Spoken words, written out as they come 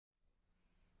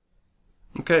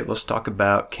Okay, let's talk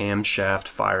about camshaft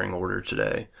firing order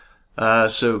today.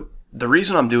 So the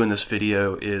reason I'm doing this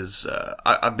video is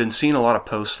I've been seeing a lot of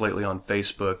posts lately on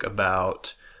Facebook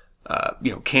about,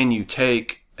 can you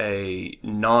take a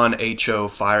non-HO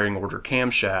firing order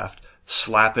camshaft,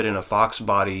 slap it in a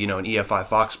Foxbody, an EFI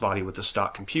Foxbody with a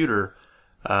stock computer,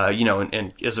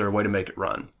 and is there a way to make it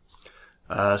run?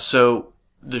 So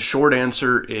the short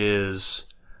answer is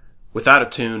without a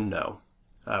tune, no.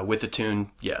 With a tune,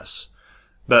 yes.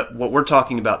 But what we're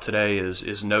talking about today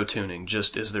is no tuning.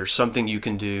 Just is there something you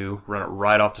can do, run it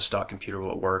right off the stock computer,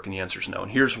 will it work? And the answer is no.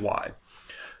 And here's why.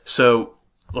 So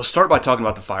let's start by talking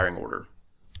about the firing order.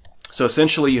 So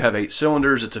essentially you have 8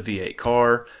 cylinders, it's a V8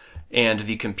 car, and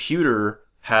the computer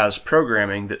has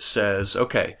programming that says,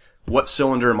 okay, what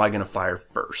cylinder am I going to fire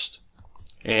first?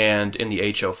 And in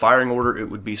the HO firing order, it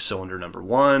would be cylinder number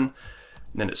 1. And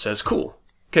then it says, cool.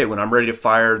 Okay, when I'm ready to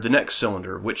fire the next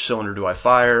cylinder, which cylinder do I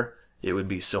fire? It would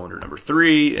be cylinder number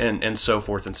 3, and so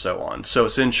forth and so on. So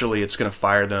essentially, it's going to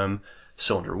fire them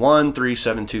cylinder 1, 3,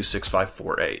 7, 2, 6, 5,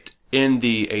 4, 8 in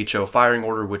the HO firing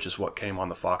order, which is what came on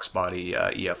the Foxbody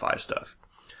EFI stuff.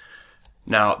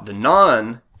 Now, the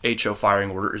non-HO firing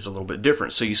order is a little bit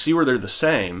different. So you see where they're the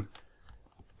same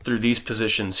through these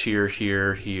positions here,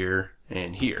 here, here,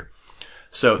 and here.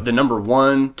 So the number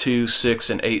 1, 2, 6,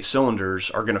 and 8 cylinders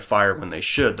are going to fire when they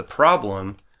should. The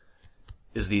problem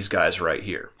is these guys right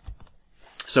here.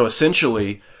 So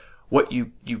essentially, what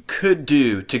you could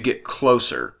do to get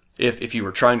closer, if you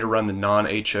were trying to run the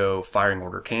non-HO firing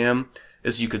order cam,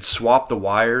 is you could swap the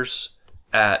wires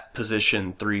at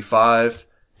position 3-5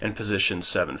 and position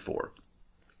 7-4.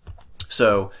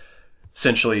 So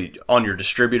essentially, on your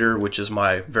distributor, which is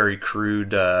my very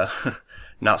crude,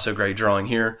 not so great drawing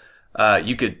here,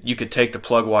 you could take the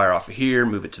plug wire off of here,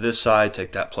 move it to this side,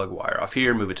 take that plug wire off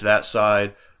here, move it to that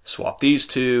side, swap these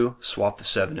two, swap the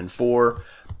 7 and 4,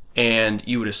 and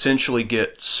you would essentially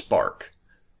get spark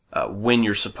when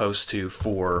you're supposed to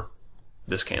for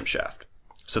this camshaft.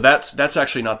 So that's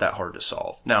actually not that hard to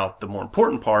solve. Now, the more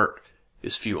important part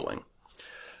is fueling.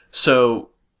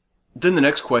 So then the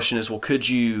next question is, well, could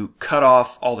you cut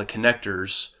off all the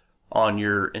connectors on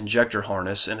your injector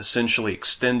harness and essentially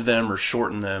extend them or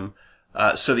shorten them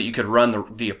so that you could run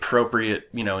the appropriate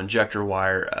injector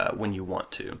wire when you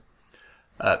want to?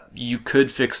 You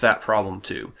could fix that problem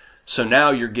too. So now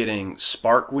you're getting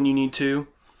spark when you need to,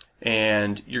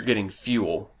 and you're getting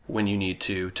fuel when you need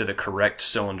to the correct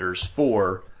cylinders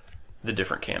for the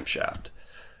different camshaft.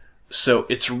 So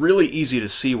it's really easy to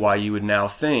see why you would now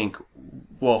think,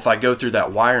 well, if I go through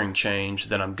that wiring change,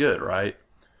 then I'm good, right?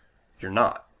 You're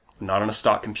not. Not on a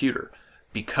stock computer,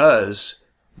 because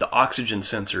the oxygen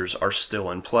sensors are still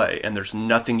in play, and there's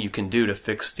nothing you can do to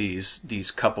fix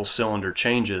these couple cylinder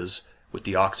changes with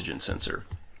the oxygen sensor.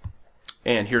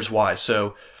 And here's why.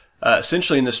 So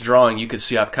essentially in this drawing, you could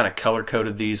see I've kind of color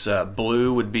coded these.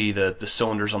 Blue would be the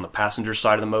cylinders on the passenger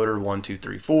side of the motor, 1, 2,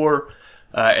 3, 4,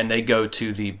 and they go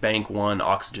to the bank 1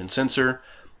 oxygen sensor.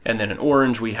 And then in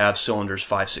orange, we have cylinders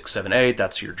 5, 6, 7, 8.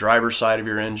 That's your driver's side of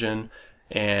your engine.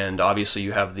 And obviously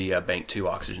you have the bank 2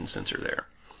 oxygen sensor there.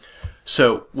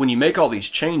 So when you make all these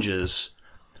changes,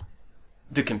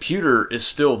 the computer is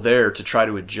still there to try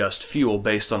to adjust fuel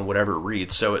based on whatever it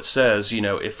reads. So it says,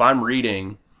 if I'm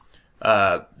reading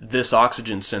this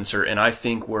oxygen sensor and I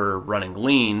think we're running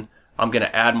lean, I'm going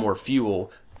to add more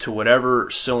fuel to whatever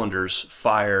cylinders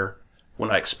fire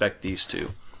when I expect these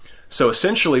to. So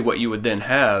essentially what you would then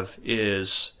have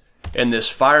is, in this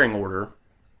firing order,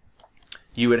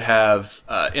 you would have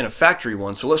in a factory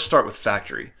one. So let's start with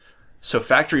factory. So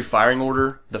factory firing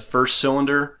order, the first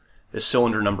cylinder is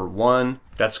cylinder number 1.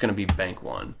 That's going to be bank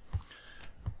 1.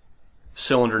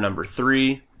 Cylinder number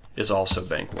 3 is also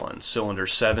bank 1. Cylinder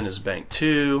 7 is bank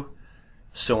 2.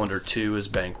 Cylinder 2 is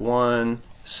bank 1.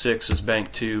 6 is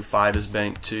bank 2. 5 is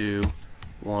bank 2.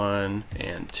 1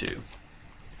 and 2.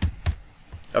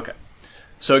 Okay.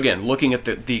 So again, looking at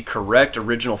the correct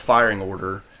original firing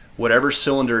order, whatever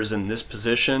cylinder is in this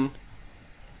position,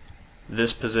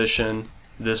 this position,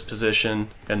 this position,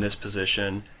 and this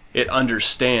position, it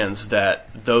understands that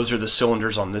those are the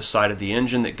cylinders on this side of the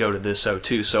engine that go to this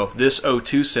O2. So if this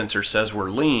O2 sensor says we're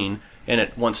lean and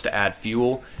it wants to add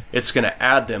fuel, it's going to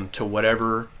add them to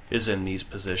whatever is in these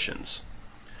positions.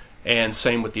 And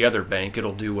same with the other bank,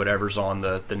 it'll do whatever's on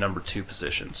the number 2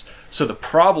 positions. So the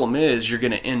problem is you're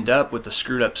going to end up with a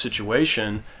screwed up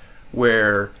situation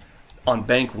where on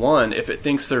bank 1, if it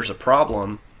thinks there's a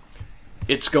problem,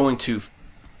 it's going to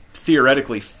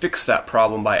theoretically fix that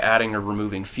problem by adding or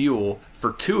removing fuel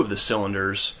for 2 of the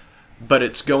cylinders, but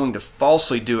it's going to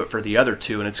falsely do it for the other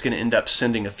 2, and it's going to end up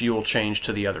sending a fuel change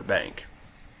to the other bank.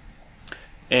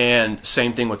 And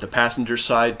same thing with the passenger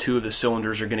side. 2 of the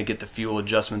cylinders are going to get the fuel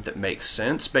adjustment that makes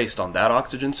sense based on that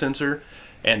oxygen sensor.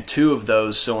 And 2 of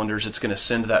those cylinders, it's going to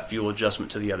send that fuel adjustment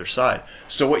to the other side.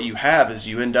 So what you have is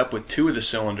you end up with 2 of the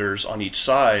cylinders on each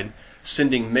side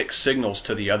sending mixed signals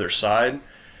to the other side.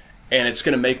 And it's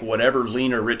going to make whatever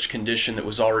lean or rich condition that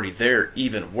was already there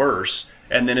even worse.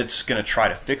 And then it's going to try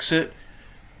to fix it.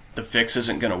 The fix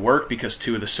isn't going to work because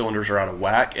 2 of the cylinders are out of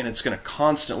whack. And it's going to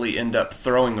constantly end up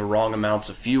throwing the wrong amounts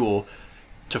of fuel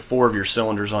to 4 of your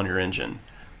cylinders on your engine.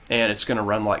 And it's going to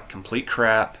run like complete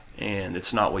crap, and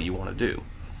it's not what you want to do.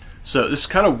 So this is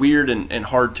kind of weird and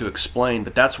hard to explain,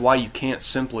 but that's why you can't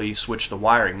simply switch the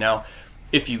wiring. Now,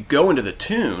 if you go into the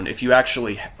tune, if you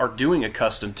actually are doing a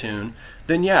custom tune,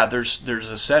 then yeah, there's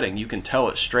a setting. You can tell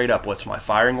it straight up what's my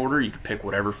firing order. You can pick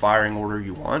whatever firing order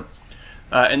you want.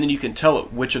 And then you can tell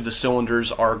it which of the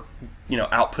cylinders are,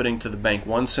 outputting to the bank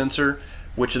 1 sensor,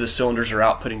 which of the cylinders are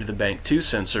outputting to the bank 2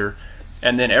 sensor,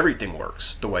 and then everything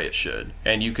works the way it should.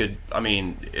 And you could,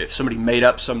 if somebody made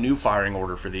up some new firing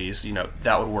order for these,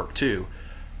 that would work too.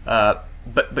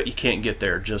 But you can't get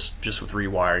there just with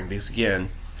rewiring, because again,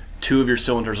 2 of your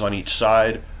cylinders on each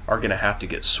side are going to have to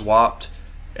get swapped,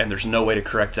 and there's no way to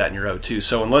correct that in your O2.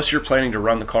 So unless you're planning to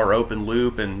run the car open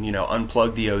loop and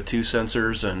unplug the O2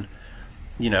 sensors and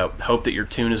hope that your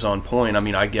tune is on point,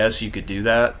 I guess you could do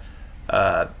that.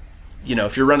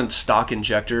 If you're running stock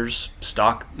injectors,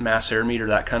 stock mass air meter,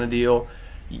 that kind of deal,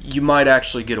 you might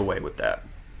actually get away with that.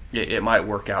 It might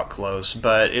work out close,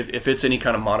 but if it's any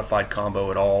kind of modified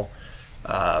combo at all,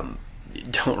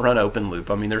 don't run open loop.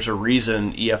 There's a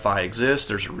reason EFI exists.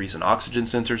 There's a reason oxygen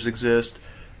sensors exist.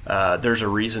 There's a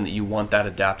reason that you want that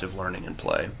adaptive learning in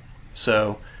play.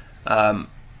 So, I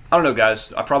don't know,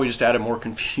 guys. I probably just added more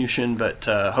confusion, but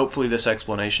hopefully this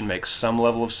explanation makes some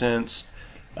level of sense.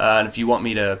 And if you want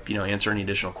me to, answer any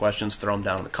additional questions, throw them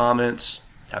down in the comments.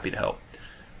 Happy to help.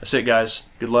 That's it, guys.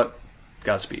 Good luck.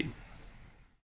 Godspeed.